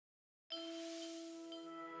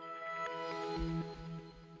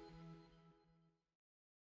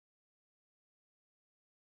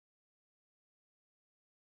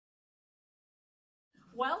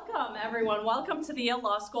Welcome, everyone. Welcome to the Yale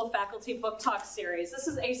Law School Faculty Book Talk series. This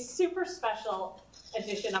is a super special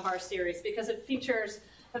edition of our series because it features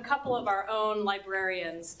a couple of our own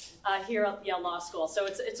librarians here at Yale Law School. So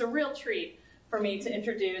it's a real treat for me to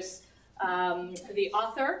introduce the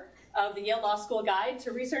author of the Yale Law School Guide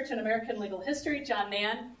to Research in American Legal History, John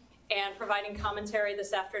Nann, and providing commentary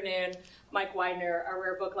this afternoon, Mike Widener, our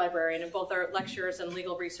rare book librarian, in both our lectures and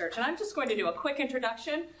legal research. And I'm just going to do a quick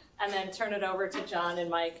introduction and then turn it over to John and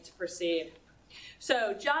Mike to proceed.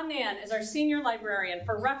 So John Nann is our senior librarian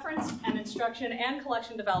for reference and instruction and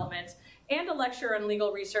collection development and a lecturer in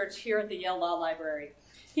legal research here at the Yale Law Library.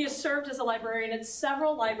 He has served as a librarian at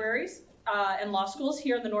several libraries and law schools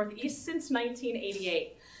here in the Northeast since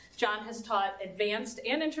 1988. John has taught advanced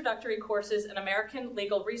and introductory courses in American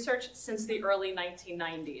legal research since the early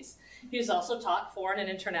 1990s. He has also taught foreign and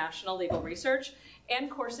international legal research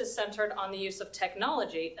and courses centered on the use of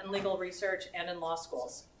technology in legal research and in law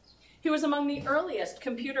schools. He was among the earliest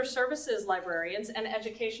computer services librarians and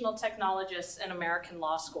educational technologists in American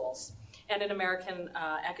law schools and in American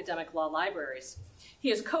academic law libraries. He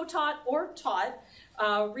has co-taught or taught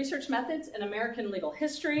research methods in American legal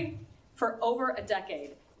history for over a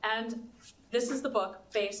decade. And this is the book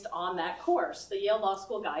based on that course, the Yale Law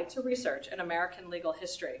School Guide to Research in American Legal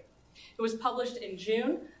History. It was published in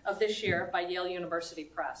June of this year by Yale University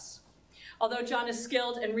Press. Although John is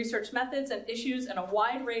skilled in research methods and issues in a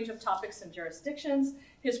wide range of topics and jurisdictions,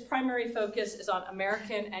 his primary focus is on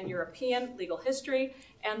American and European legal history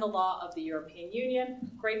and the law of the European Union,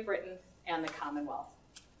 Great Britain, and the Commonwealth.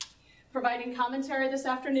 Providing commentary this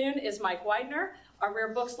afternoon is Mike Widener, our rare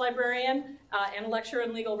books librarian and lecturer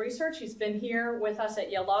in legal research. He's been here with us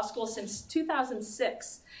at Yale Law School since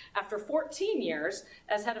 2006, after 14 years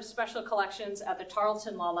as head of special collections at the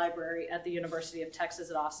Tarleton Law Library at the University of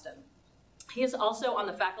Texas at Austin. He is also on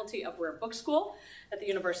the faculty of Rare Book School at the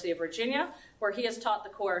University of Virginia, where he has taught the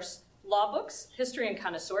course Law Books, History and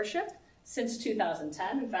Connoisseurship since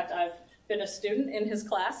 2010. In fact, I've been a student in his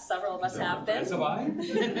class. Several of us have been. As have I.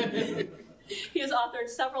 He has authored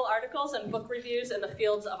several articles and book reviews in the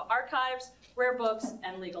fields of archives, rare books,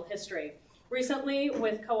 and legal history. Recently,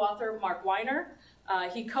 with co-author Mark Widener,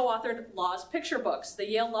 he co-authored Law's Picture Books, the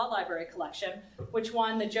Yale Law Library collection, which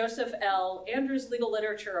won the Joseph L. Andrews Legal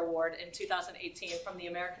Literature Award in 2018 from the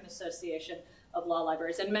American Association of Law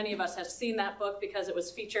Libraries. And many of us have seen that book because it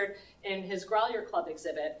was featured in his Grolier Club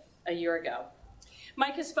exhibit a year ago.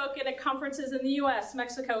 Mike has spoken at conferences in the US,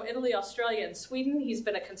 Mexico, Italy, Australia, and Sweden. He's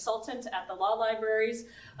been a consultant at the law libraries,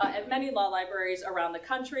 at many law libraries around the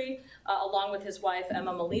country, along with his wife,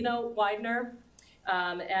 Emma Molino Widener.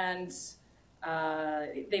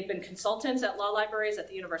 They've been consultants at law libraries at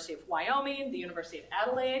the University of Wyoming, the University of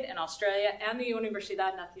Adelaide in Australia, and the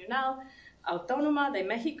Universidad Nacional Autónoma de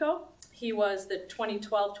Mexico. He was the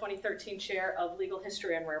 2012-2013 chair of Legal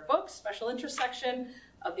History and Rare Books, Special Interest Section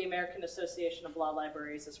of the American Association of Law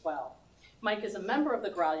Libraries as well. Mike is a member of the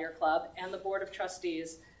Grolier Club and the Board of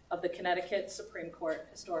Trustees of the Connecticut Supreme Court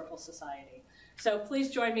Historical Society. So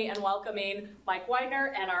please join me in welcoming Mike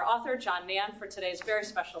Widener and our author, John Nann, for today's very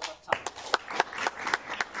special book talk.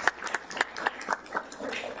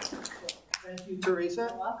 Thank you, Teresa.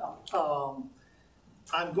 You're welcome.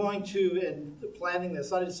 I'm going to, in planning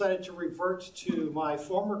this, I decided to revert to my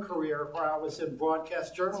former career where I was in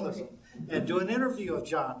broadcast journalism and do an interview of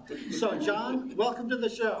John. So, John, welcome to the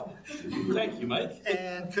show. Thank you, Mike.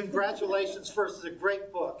 And congratulations first. It's a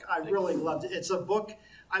great book. I really loved it. It's a book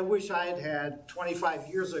I wish I had had 25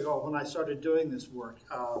 years ago when I started doing this work.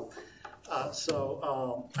 I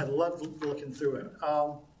loved looking through it.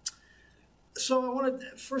 So I want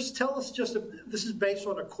to first tell us this is based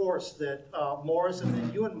on a course that Morris and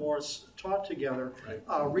then you and Morris taught together,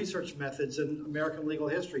 right. Research methods in American legal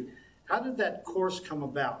history. How did that course come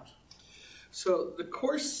about? So the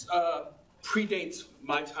course predates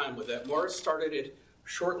my time with it. Morris started it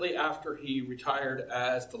shortly after he retired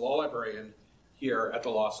as the law librarian here at the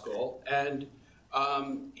law school, and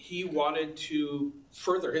he wanted to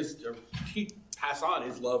further pass on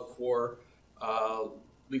his love for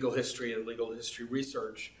legal history and legal history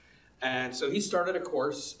research. And so he started a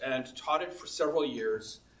course and taught it for several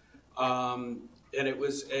years. And it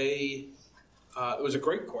was a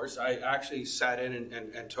great course. I actually sat in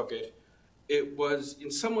and took it. It was in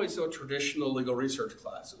some ways a traditional legal research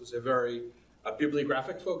class. It was a very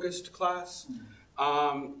bibliographic focused class.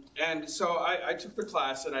 And so I took the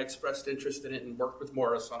class and I expressed interest in it and worked with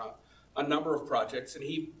Morris on a number of projects. And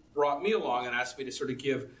he brought me along and asked me to sort of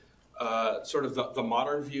give the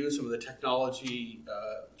modern view, some of the technology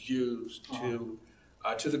views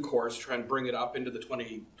to the course, try and bring it up into the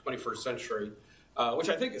 21st century. which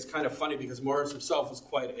I think is kind of funny because Morris himself was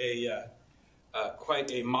quite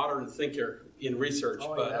a modern thinker in research,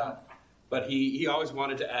 but he always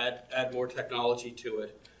wanted to add more technology to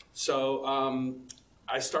it. So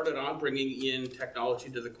I started on bringing in technology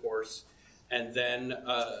to the course, and then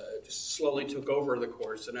just slowly took over the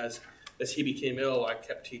course. And as he became ill, I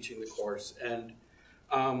kept teaching the course. And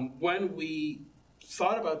when we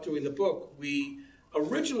thought about doing the book, we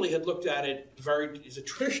originally had looked at it as a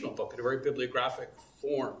traditional book in a very bibliographic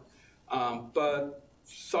form, but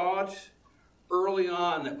thought early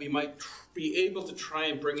on that we might be able to try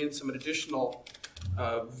and bring in some additional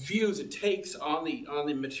views and takes on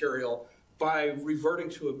the material by reverting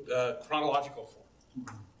to a chronological form.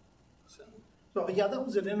 So yeah, that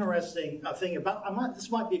was an interesting thing about. This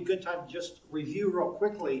might be a good time to just review real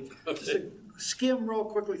quickly, just to skim real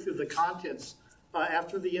quickly through the contents.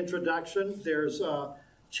 After the introduction, there's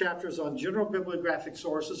chapters on general bibliographic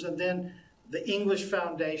sources, and then the English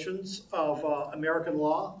foundations of American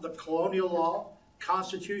law, the colonial law,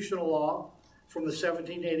 constitutional law from the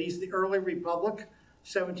 1780s, the early republic,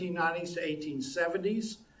 1790s to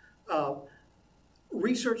 1870s.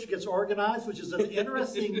 Research gets organized, which is an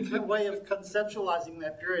interesting way of conceptualizing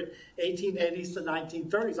that period, 1880s to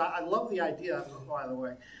 1930s. I love the idea, by the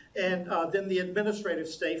way. And then the administrative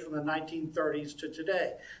state from the 1930s to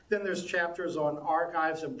today. Then there's chapters on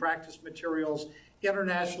archives and practice materials,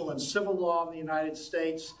 international and civil law in the United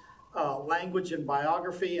States, language and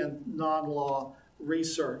biography, and non-law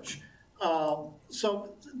research.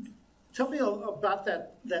 So tell me about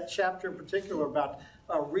that chapter in particular about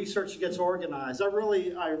research gets organized. I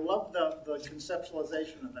love the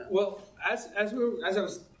conceptualization of that. Well, as I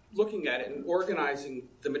was looking at it and organizing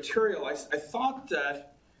the material, I thought that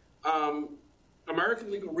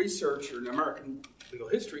American legal research or American legal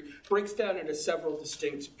history breaks down into several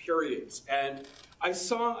distinct periods. And I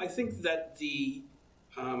think that the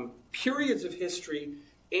periods of history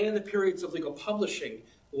and the periods of legal publishing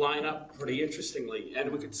line up pretty interestingly.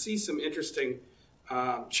 And we could see some interesting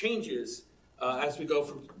changes as we go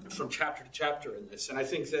from chapter to chapter in this. And I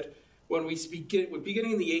think that when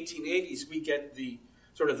beginning in the 1880s, we get the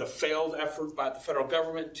sort of the failed effort by the federal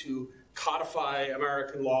government to codify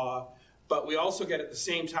American law, but we also get at the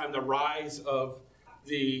same time the rise of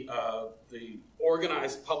the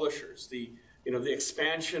organized publishers, the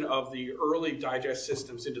expansion of the early digest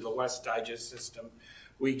systems into the West Digest system.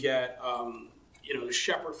 We get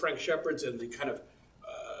Frank Shepard's and the kind of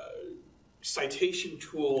citation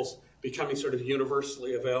tools becoming sort of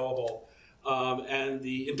universally available, and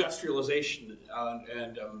the industrialization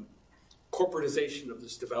and corporatization of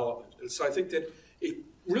this development. And so I think that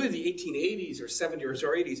really the 1880s or 70s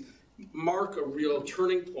or 80s mark a real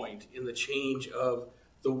turning point in the change of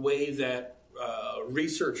the way that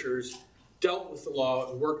researchers dealt with the law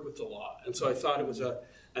and worked with the law. And so I thought it was a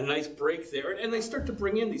nice break there. And they start to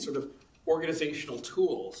bring in these sort of organizational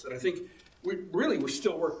tools that I think we're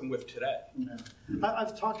still working with today. Yeah.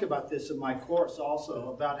 I've talked about this in my course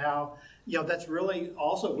also, about how that's really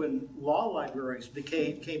also when law libraries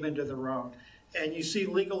came into their own. And you see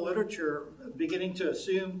legal literature beginning to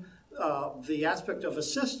assume the aspect of a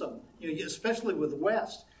system, especially with the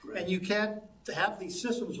West. Right. And you can't have these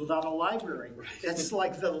systems without a library. Right. It's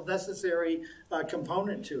like the necessary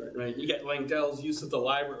component to it. Right. You get Langdell's use of the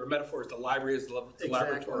library, or metaphors, the library is the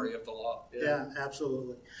laboratory of the law. Yeah,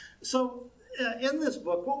 absolutely. So in this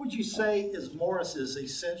book, what would you say is Morris's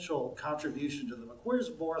essential contribution to the book? Where's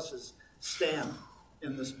Morris's stamp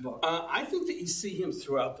in this book? I think that you see him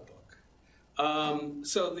throughout the book.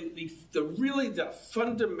 So the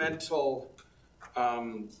fundamental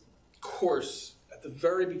course at the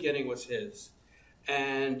very beginning was his,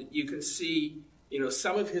 and you can see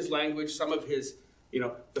some of his language, some of his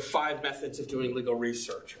the 5 methods of doing legal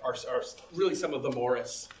research are really some of the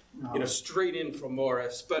Morris, straight in from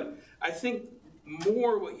Morris. But I think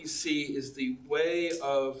more what you see is the way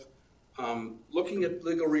of looking at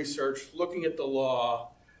legal research, looking at the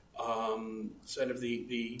law, sort of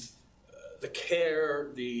the care,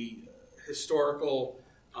 the historical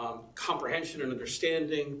comprehension and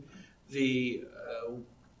understanding, the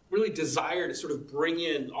really desire to sort of bring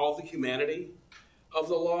in all the humanity of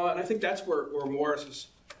the law. And I think that's where Morris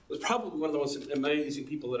was probably one of the most amazing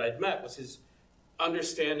people that I'd met, was his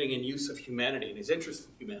understanding and use of humanity and his interest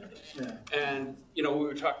in humanity. Yeah. And, we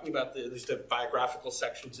were talking about there's the biographical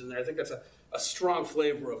sections in there. I think that's a strong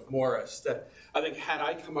flavor of Morris that I think had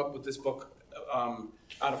I come up with this book out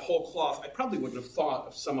of whole cloth, I probably wouldn't have thought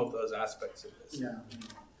of some of those aspects of this. Yeah.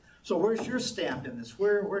 So where's your stamp in this?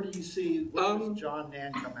 Where do you see does John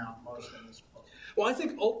Nann come out most in this book? Well, I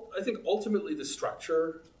think ultimately the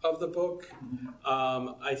structure of the book.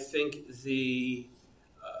 I think the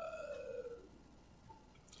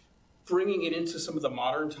bringing it into some of the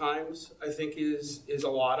modern times, I think is a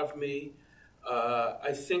lot of me.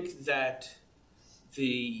 I think that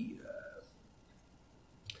I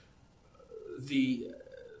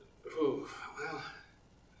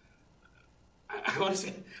want to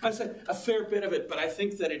say a fair bit of it, but I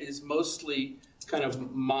think that it is mostly kind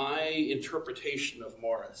of my interpretation of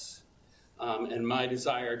Morris and my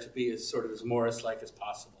desire to be as sort of as Morris-like as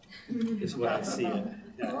possible is what I see it.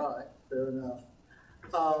 Yeah. All right, fair enough.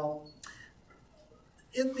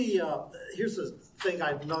 Here's the thing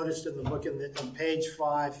I've noticed in the book on page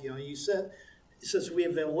 5. You said it says we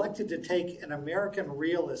have elected to take an American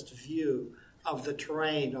realist view of the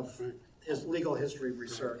terrain of his legal history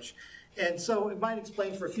research. And so it might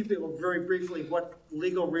explain for a few people very briefly what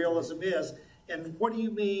legal realism is, and what do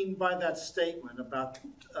you mean by that statement about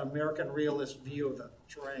American realist view of the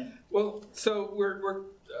terrain? Well, so we're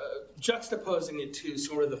juxtaposing it to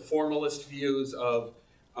sort of the formalist views of,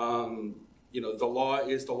 the law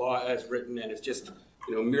is the law as written and it's just,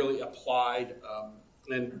 merely applied.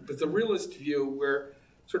 But the realist view, we're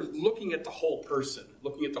sort of looking at the whole person,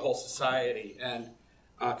 looking at the whole society, and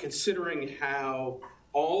considering how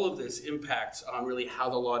all of this impacts on really how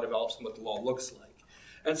the law develops and what the law looks like.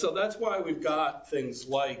 And so that's why we've got things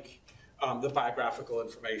like the biographical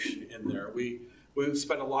information in there. We've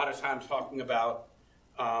spent a lot of time talking about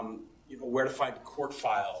where to find court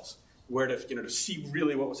files, where to to see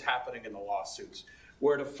really what was happening in the lawsuits,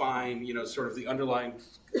 where to find sort of the underlying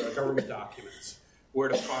government documents, where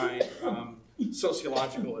to find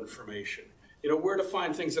sociological information, where to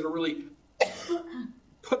find things that are really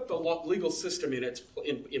put the legal system in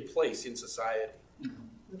place in society.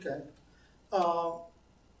 Okay. I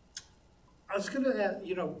was going to add,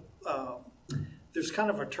 there's kind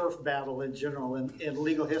of a turf battle in general in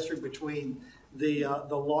legal history between the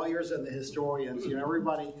lawyers and the historians.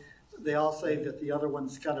 Everybody, they all say that the other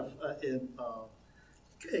one's kind of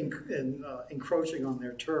encroaching on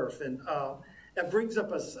their turf, and that brings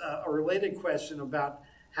up a related question about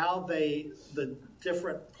how the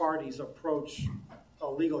different parties approach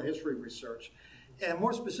legal history research, and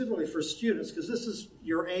more specifically for students, because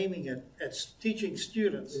you're aiming at teaching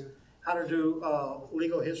students how to do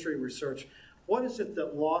legal history research. What is it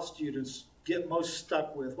that law students get most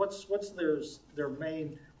stuck with? What's their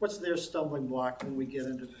stumbling block when we get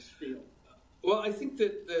into this field? Well, I think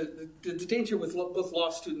that the danger with both law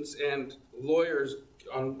students and lawyers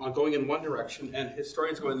on going in one direction and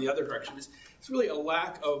historians going in the other direction is really a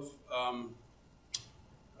lack of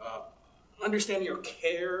understanding or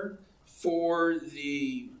care for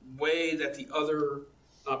the way that the other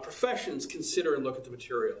professions consider and look at the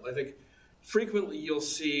material. I think frequently you'll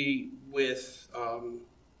see with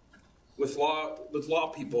law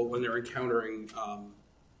people when they're encountering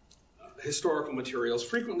historical materials,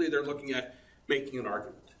 frequently they're looking at making an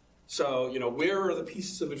argument. So, where are the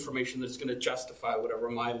pieces of information that's going to justify whatever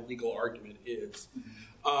my legal argument is?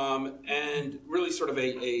 And really sort of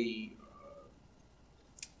a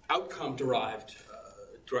outcome-derived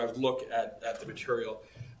look at the material.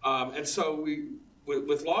 And so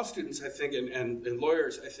with law students, I think, and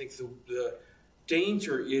lawyers, I think the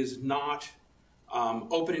danger is not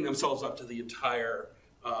opening themselves up to the entire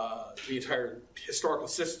historical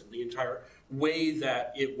system, the entire way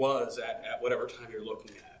that it was at whatever time you're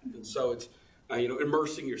looking at. And so it's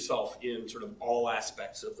immersing yourself in sort of all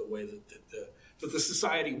aspects of the way that the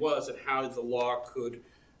society was and how the law could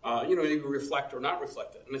maybe reflect or not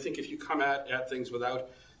reflect it. And I think if you come at things without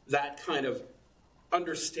that kind of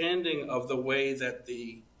understanding of the way that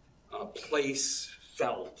the place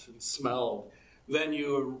felt and smelled, then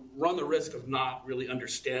you run the risk of not really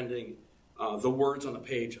understanding the words on the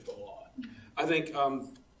page of the law. I think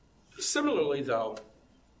similarly, though,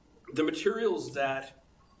 the materials that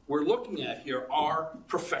we're looking at here are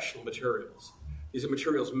professional materials. These are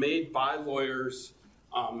materials made by lawyers,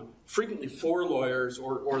 frequently for lawyers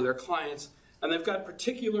or their clients, and they've got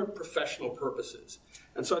particular professional purposes.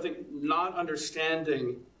 And so I think not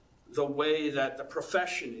understanding the way that the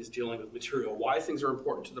profession is dealing with material, why things are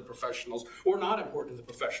important to the professionals or not important to the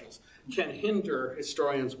professionals, can hinder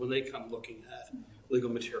historians when they come looking at legal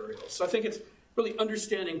materials. So I think it's really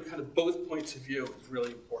understanding kind of both points of view is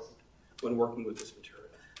really important when working with this material.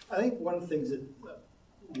 I think one of the things that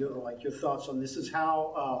your thoughts on this is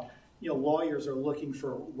how lawyers are looking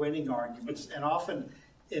for winning arguments, and often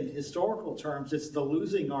in historical terms, it's the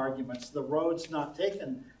losing arguments, the roads not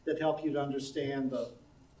taken, that help you to understand the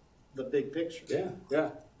big picture.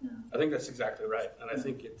 Yeah. I think that's exactly right, and I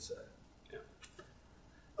think it's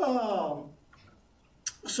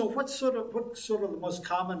So what sort of the most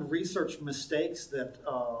common research mistakes that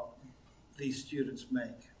these students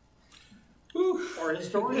make? Ooh. Or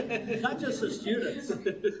historians, not just the students.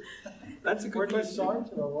 That's a good question.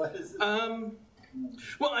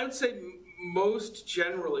 Well, I would say most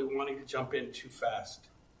generally wanting to jump in too fast,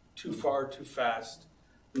 too far, too fast,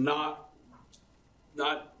 not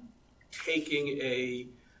taking a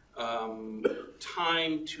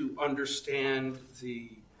time to understand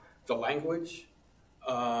the language,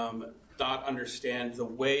 not understand the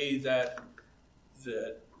way that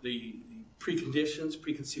the preconditions,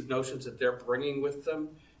 preconceived notions that they're bringing with them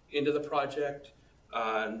into the project,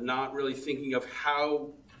 not really thinking of how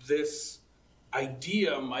this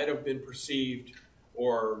idea might have been perceived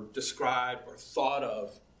or described or thought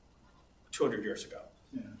of 200 years ago.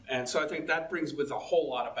 Yeah. And so I think that brings with a whole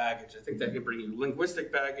lot of baggage. I think that can bring you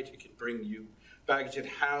linguistic baggage. It can bring you baggage in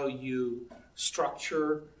how you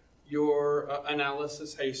structure your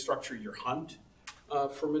analysis, how you structure your hunt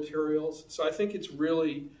for materials. So I think it's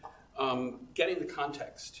really getting the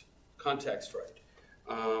context right.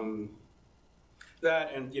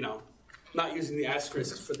 That and, not using the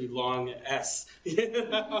asterisk for the long S.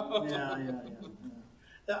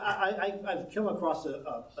 I've come across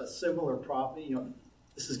a similar problem.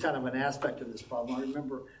 This is kind of an aspect of this problem. I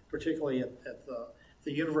remember particularly at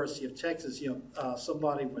the University of Texas,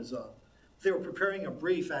 somebody was, they were preparing a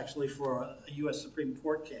brief actually for a U.S. Supreme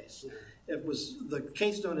Court case. It was the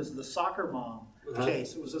case known as the soccer mom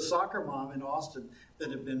case. It was a soccer mom in Austin that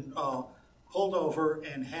had been pulled over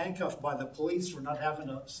and handcuffed by the police for not having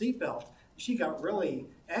a seatbelt. She got really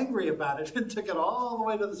angry about it and took it all the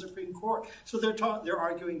way to the Supreme Court. So they're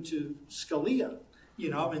arguing to Scalia,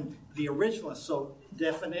 the originalists. So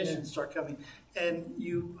definitions start coming, and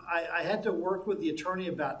I had to work with the attorney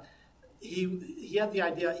about. He had the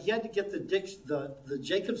idea. He had to get the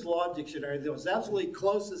Jacob's Law dictionary that was absolutely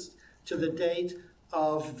closest to the date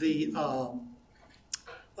of the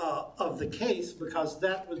case, because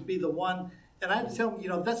that would be the one. And I had to tell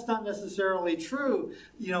him, that's not necessarily true.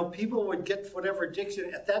 People would get whatever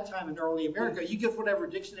dictionary, at that time in early America, you get whatever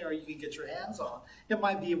dictionary you can get your hands on. It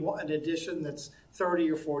might be an edition that's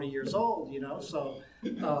 30 or 40 years old, so,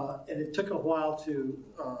 and it took a while to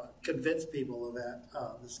convince people of that,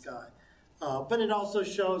 this guy. But it also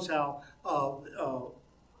shows how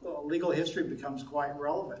legal history becomes quite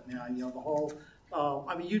relevant now. The whole,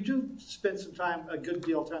 you do spend a good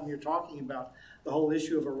deal of time here talking about the whole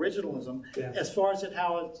issue of originalism, as far as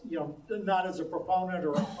how it, not as a proponent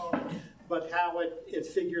or opponent, but how it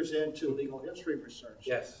figures into legal history research.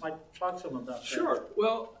 Yes. Might talk some about that. Sure.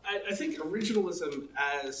 Well, I think originalism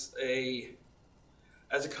as a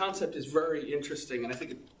concept is very interesting, and I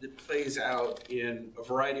think it plays out in a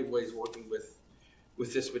variety of ways working with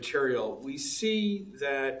this material. We see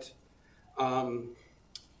that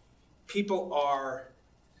people are,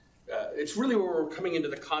 it's really where we're coming into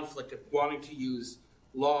the conflict of wanting to use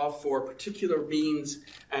law for particular means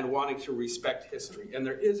and wanting to respect history. And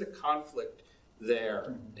there is a conflict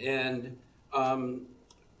there. And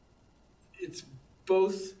it's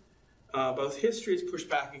both history is pushed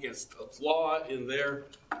back against law in their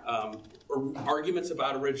arguments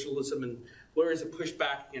about originalism, and lawyers have pushed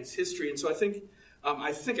back against history. And so I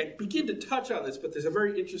think I begin to touch on this, but there's a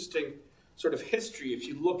very interesting sort of history if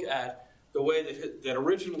you look at the way that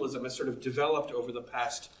originalism has sort of developed over the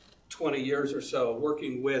past 20 years or so,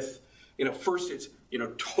 working with, first it's,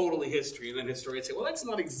 totally history, and then historians say, well, that's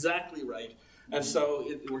not exactly right. And so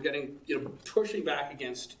we're getting, pushing back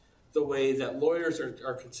against the way that lawyers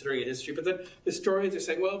are considering it history. But then historians are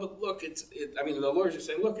saying, well, but look, the lawyers are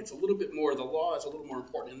saying, look, it's a little bit more, the law is a little more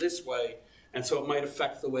important in this way, and so it might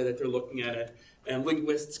affect the way that they're looking at it, and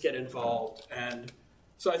linguists get involved. And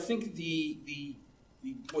so I think the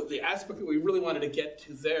aspect that we really wanted to get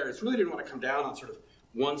to there is really didn't want to come down on sort of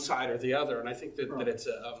one side or the other, and I think that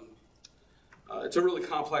it's a really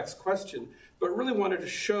complex question, but really wanted to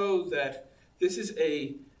show that this is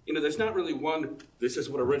there's not really one, this is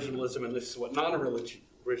what originalism and this is what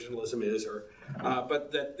non-originalism is,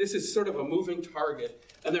 but that this is sort of a moving target,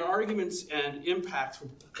 and there are arguments and impacts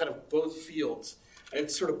from kind of both fields, and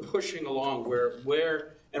it's sort of pushing along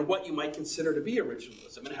where and what you might consider to be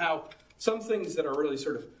originalism, and how some things that are really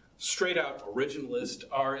sort of straight out originalist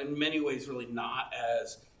are in many ways really not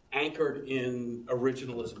as anchored in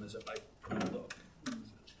originalism as it might look.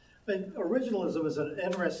 But originalism is an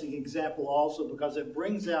interesting example also because it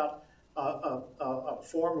brings out a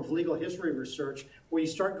form of legal history research where you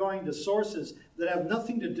start going to sources that have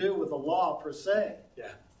nothing to do with the law per se.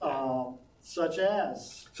 Such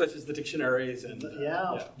as the dictionaries and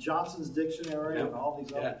Johnson's dictionary and all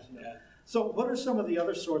these others. So what are some of the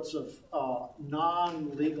other sorts of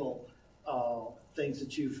non-legal things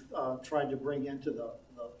that you've tried to bring into the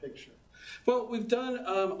picture? Well, we've done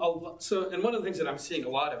a lot. So, and one of the things that I'm seeing a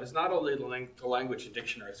lot of is not only the language and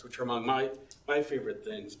dictionaries, which are among my favorite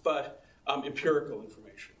things, but empirical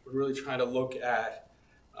information. We're really trying to look at,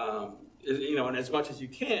 and as much as you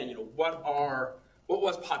can, what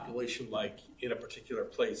was population like in a particular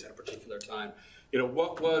place at a particular time?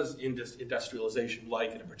 What was industrialization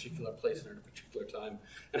like in a particular place and at a particular time?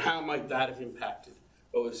 And how might that have impacted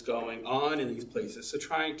what was going on in these places? So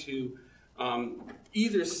trying to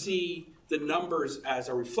either see the numbers as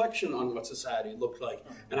a reflection on what society looked like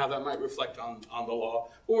and how that might reflect on the law,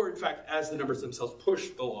 or in fact, as the numbers themselves push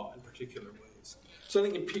the law in particular ways. So I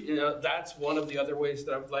think that's one of the other ways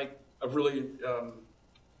that I've really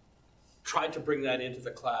tried to bring that into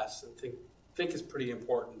the class and think is pretty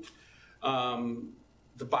important.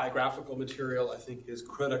 The biographical material, I think, is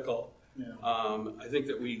critical. Yeah. I think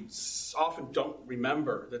that we often don't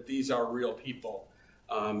remember that these are real people.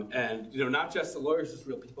 And not just the lawyers as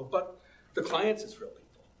real people, but the clients as real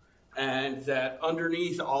people. And that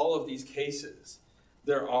underneath all of these cases,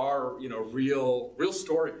 there are, real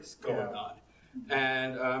stories going on.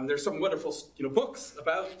 And there's some wonderful, books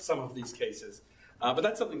about some of these cases. But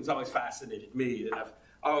that's something that's always fascinated me, and I've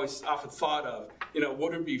always often thought of,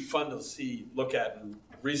 would it be fun to look at and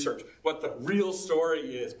research what the real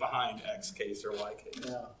story is behind X case or Y case.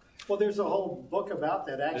 Yeah. Well, there's a whole book about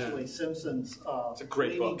that, actually, Simpson's. It's a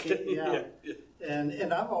great book. Yeah.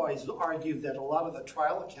 And I've always argued that a lot of the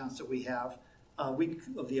trial accounts that we have, of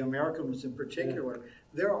the American ones in particular,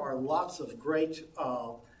 there are lots of great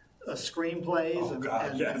screenplays and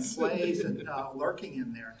plays and lurking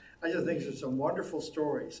in there. I just think there's some wonderful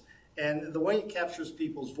stories. And the way it captures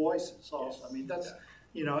people's voices also. I mean, that's,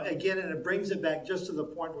 again, and it brings it back just to the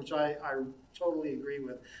point which I totally agree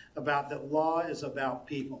with, about that law is about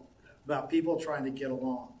people trying to get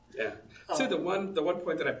along. Yeah. So the one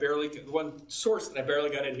point that the one source that I barely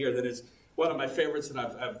got in here that is one of my favorites and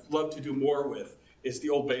I've loved to do more with is the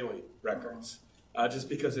Old Bailey records. Just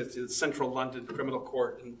because it's central London criminal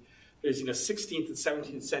court, and there's 16th and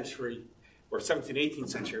 17th century, or 17th, 18th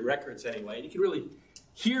century records anyway, and you can really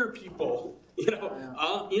hear people,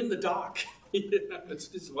 in the dock.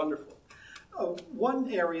 It's wonderful.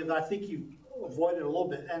 One area that I think you avoided a little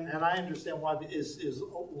bit, and I understand why, is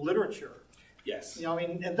literature. Yes.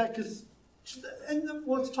 And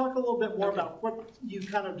let's talk a little bit more about what you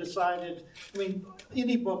kind of decided.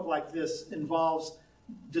 Any book like this involves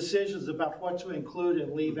decisions about what to include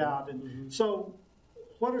and leave out, and so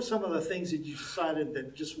what are some of the things that you decided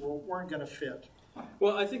that just weren't going to fit?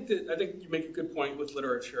 Well, I think you make a good point with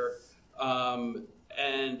literature,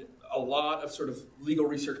 and a lot of sort of legal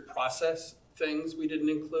research process things we didn't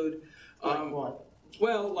include. Like what?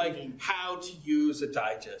 Well, like how to use a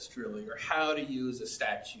digest, really, or how to use a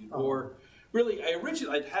statute, or really,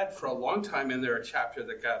 I'd had for a long time in there a chapter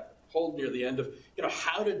that got pulled near the end of,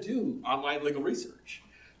 how to do online legal research.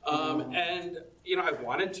 And, I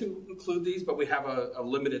wanted to include these, but we have a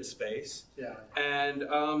limited space. Yeah. And,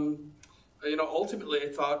 ultimately I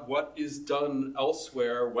thought, what is done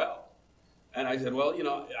elsewhere well? And I said, well,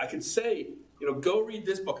 I could say, go read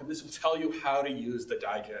this book, and this will tell you how to use the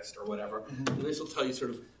digest or whatever. And this will tell you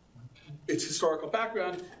sort of its historical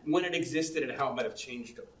background, when it existed, and how it might have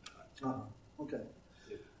changed over time. Okay.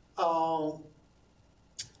 Yeah.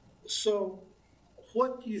 So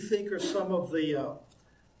what do you think are some of the...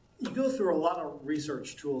 you go through a lot of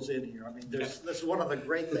research tools in here. That's one of the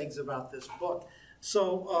great things about this book.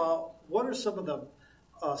 So what are some of the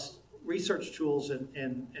research tools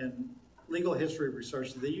and legal history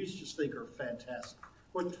research that you just think are fantastic?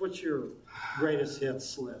 What's your greatest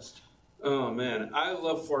hits list? Oh, man. I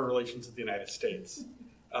love foreign relations of the United States.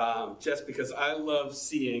 Just because I love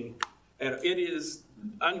seeing, and it is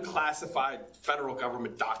unclassified federal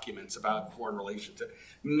government documents about foreign relations,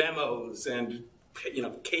 memos and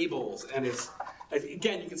cables, and it's,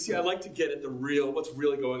 again, you can see I like to get at what's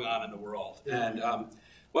really going on in the world. And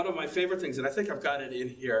one of my favorite things, and I think I've got it in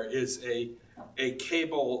here, is a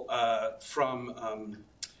cable from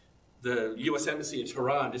the U.S. Embassy in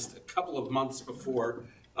Tehran just a couple of months before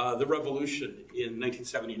the revolution in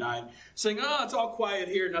 1979, saying, it's all quiet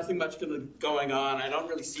here, nothing much going on, I don't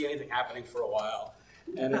really see anything happening for a while.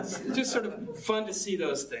 And it's just sort of fun to see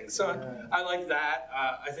those things. So I like that.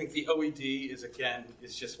 I think the OED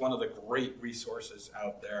is just one of the great resources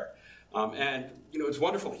out there. And, it's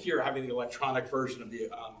wonderful here having the electronic version of the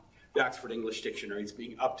Oxford English Dictionary. It's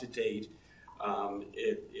being up to date.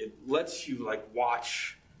 It lets you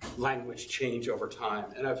watch language change over time.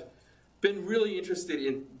 And I've been really interested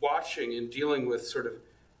in watching and dealing with sort of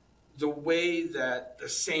the way that the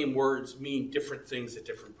same words mean different things at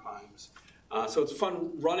different times. So it's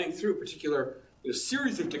fun running through a particular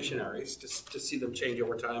series of dictionaries to see them change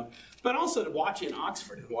over time, but also to watch in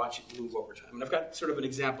Oxford and watch it move over time. And I've got sort of an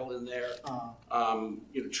example in there,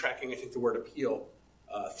 tracking, I think, the word appeal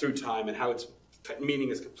through time and how its meaning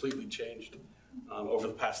has completely changed over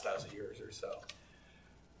the past 1,000 years or so.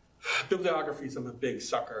 Bibliographies, I'm a big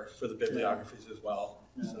sucker for the bibliographies as well.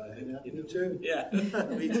 So I think, me too. Yeah.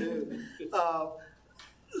 Me too.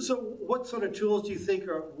 So what sort of tools do you think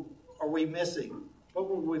are we missing? What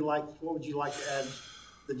would you like to add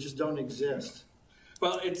that just don't exist?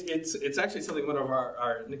 Well, it's actually something one of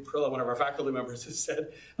our Nick Perilla, one of our faculty members, has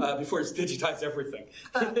said before. It's digitize everything.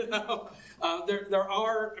 There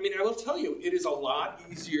are. I mean, I will tell you, it is a lot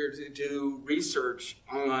easier to do research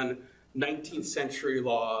on 19th century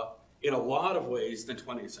law in a lot of ways than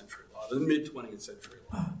 20th century law, the mid 20th century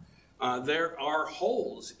law. There are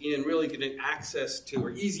holes in really getting access to, or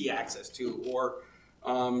easy access to, or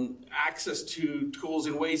access to tools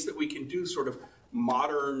in ways that we can do sort of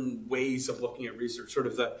modern ways of looking at research, sort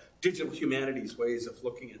of the digital humanities ways of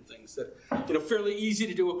looking at things that, fairly easy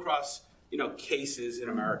to do across, cases in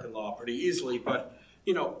American law pretty easily, but,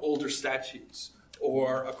 older statutes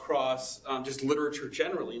or across just literature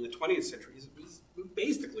generally in the 20th century is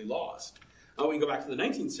basically lost. We can go back to the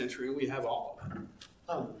 19th century and we have all of them.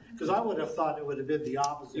 Because I would have thought it would have been the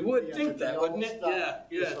opposite. You would think that, wouldn't it? Yeah.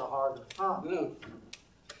 It's harder. No.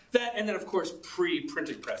 That, and then of course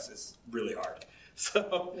pre-printing press is really hard.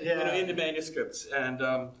 So into manuscripts, and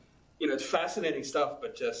it's fascinating stuff,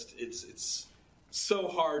 but just it's so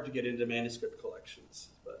hard to get into manuscript collections.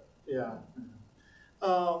 But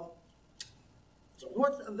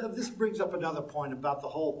this brings up another point about the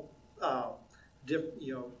whole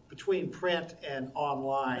between print and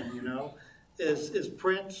online. Is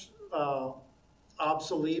print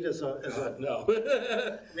obsolete as a no?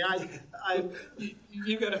 I mean,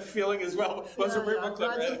 you got a feeling as well. That's a great book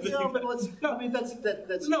club, right?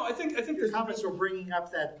 No, I think your there's comments were bringing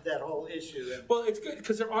up that whole issue. Well, it's good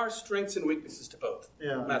because there are strengths and weaknesses to both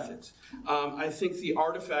methods. I think the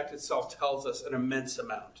artifact itself tells us an immense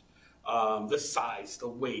amount. The size, the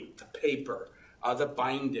weight, the paper, the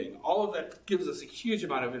binding, all of that gives us a huge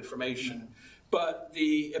amount of information. But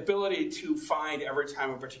the ability to find every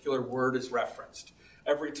time a particular word is referenced,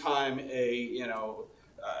 every time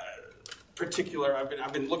particular,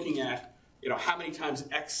 I've been looking at, how many times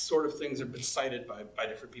X sort of things have been cited by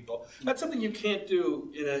different people. That's something you can't do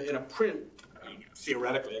in a print. I mean,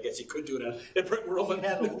 theoretically, I guess you could do it in a print world,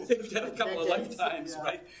 but they've had a couple of lifetimes,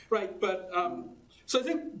 right? But so I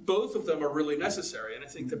think both of them are really necessary, and I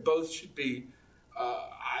think that both should be.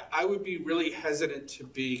 I would be really hesitant to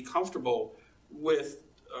be comfortable with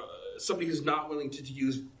somebody who's not willing to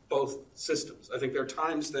use both systems. I think there are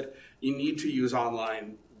times that you need to use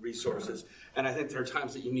online resources, and I think there are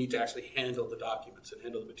times that you need to actually handle the documents and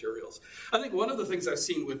handle the materials. I think one of the things I've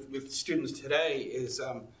seen with students today is,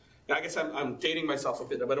 I guess I'm dating myself a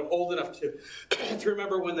bit, but I'm old enough to to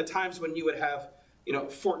remember when the times when you would have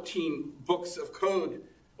 14 books of code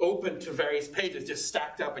open to various pages just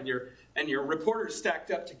stacked up, and your reporters stacked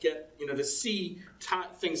up to get to see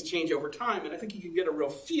things change over time. And I think you can get a real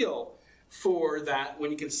feel for that when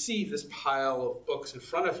you can see this pile of books in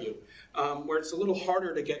front of you, where it's a little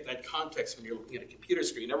harder to get that context when you're looking at a computer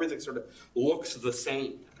screen. Everything sort of looks the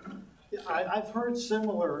same. Yeah, I've heard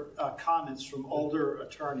similar comments from older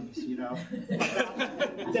attorneys, about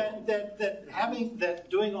that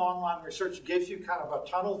doing online research gives you kind of a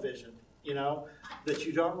tunnel vision, that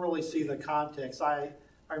you don't really see the context. I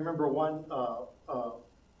remember one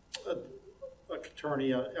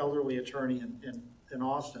attorney, an elderly attorney in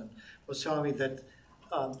Austin, was telling me that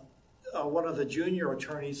one of the junior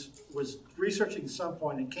attorneys was researching at some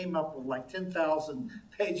point and came up with like 10,000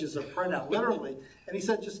 pages of printout, literally. And he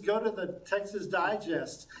said, just go to the Texas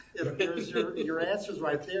Digest. There's your answers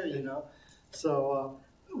right there, So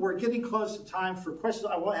we're getting close to time for questions.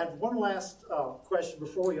 I want to have one last question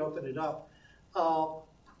before we open it up.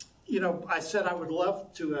 I said I would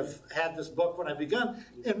love to have had this book when I begun.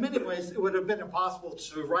 In many ways, it would have been impossible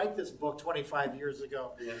to write this book 25 years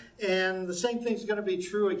ago. Yeah. And the same thing's going to be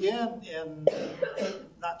true again in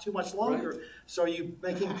not too much longer. Right. So are you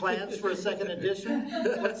making plans for a second edition?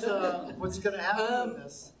 What's going to happen with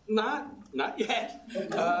this? Not yet.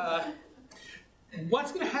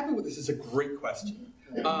 What's going to happen with this is a great question.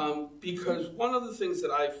 Because one of the things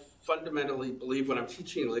that I fundamentally believe when I'm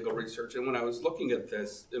teaching legal research and when I was looking at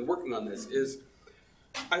this and working on this is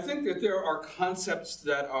I think that there are concepts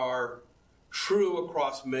that are true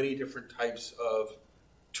across many different types of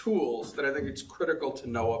tools that I think it's critical to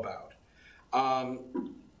know about.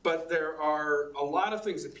 But there are a lot of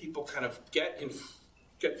things that people kind of get in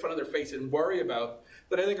front of their face and worry about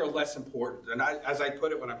that I think are less important. And as I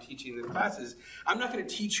put it when I'm teaching in classes, I'm not going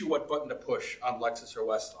to teach you what button to push on Lexis or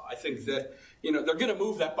Westlaw. I think that they're going to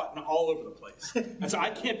move that button all over the place. And so I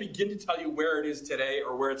can't begin to tell you where it is today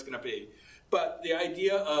or where it's going to be. But the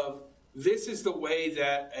idea of this is the way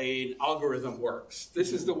that an algorithm works.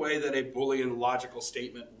 This is the way that a Boolean logical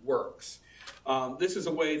statement works. This is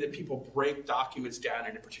a way that people break documents down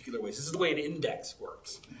into particular ways. This is the way an index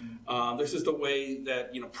works. This is the way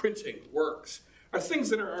that printing works. Are things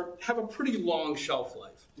that have a pretty long shelf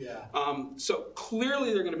life. Yeah. So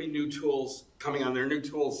clearly there are going to be new tools coming on there. New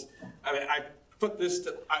tools. I mean, I put this.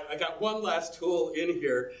 I got one last tool in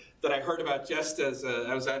here that I heard about just as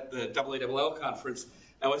I was at the AALL conference.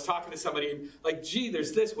 I was talking to somebody and like, gee,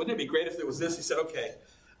 there's this. Wouldn't it be great if there was this? He said, okay.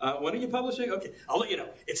 When are you publishing? Okay, I'll let you know.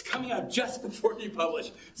 It's coming out just before you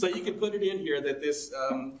publish. So you can put it in here that this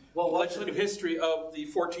legislative history of the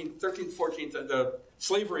 13th, 14th, the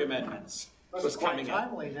slavery amendments was coming out.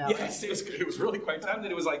 Timely now. Yes, it was really quite timely.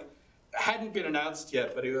 It was like, hadn't been announced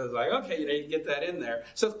yet, but it was like, okay, you can get that in there.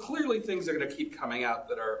 So clearly things are going to keep coming out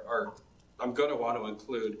that are I'm going to want to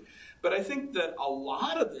include. But I think that a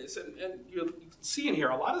lot of this, and you can see in here,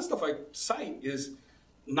 a lot of the stuff I cite is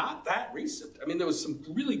not that recent. I mean, there was some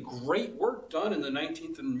really great work done in the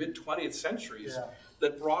 19th and mid-20th centuries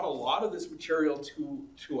that brought a lot of this material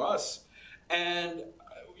to us. And,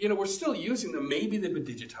 we're still using them. Maybe they've been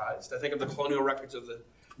digitized. I think of the colonial records of the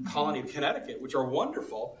colony of Connecticut, which are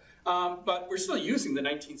wonderful. But we're still using the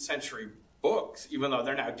 19th century books, even though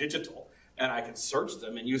they're now digital. And I can search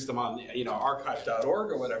them and use them on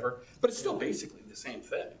archive.org or whatever. But it's still basically the same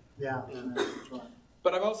thing. Yeah.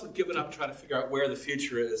 But I've also given up trying to figure out where the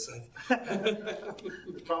future is.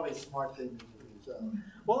 It's probably a smart thing to do. So.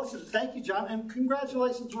 Well, listen, thank you, John, and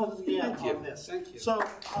congratulations once again on this. Thank you. So,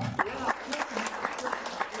 yeah.